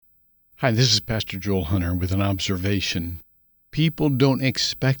Hi, this is Pastor Joel Hunter with an observation. People don't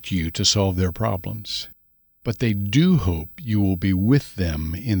expect you to solve their problems, but they do hope you will be with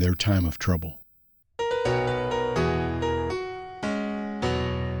them in their time of trouble.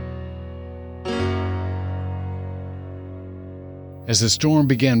 As the storm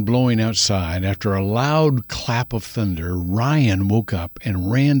began blowing outside, after a loud clap of thunder, Ryan woke up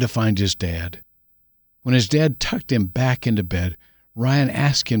and ran to find his dad. When his dad tucked him back into bed, Ryan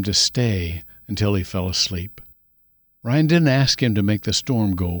asked him to stay until he fell asleep. Ryan didn't ask him to make the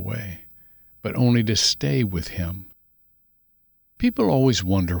storm go away, but only to stay with him. People always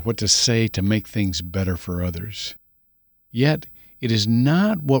wonder what to say to make things better for others. Yet, it is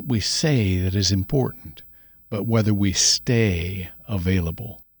not what we say that is important, but whether we stay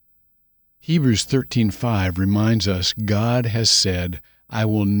available. Hebrews 13:5 reminds us God has said, "I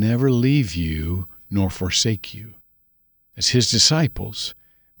will never leave you nor forsake you." As His disciples,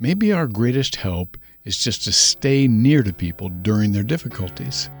 maybe our greatest help is just to stay near to people during their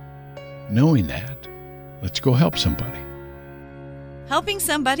difficulties. Knowing that, let's go help somebody. Helping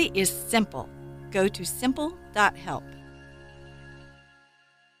somebody is simple. Go to simple.help.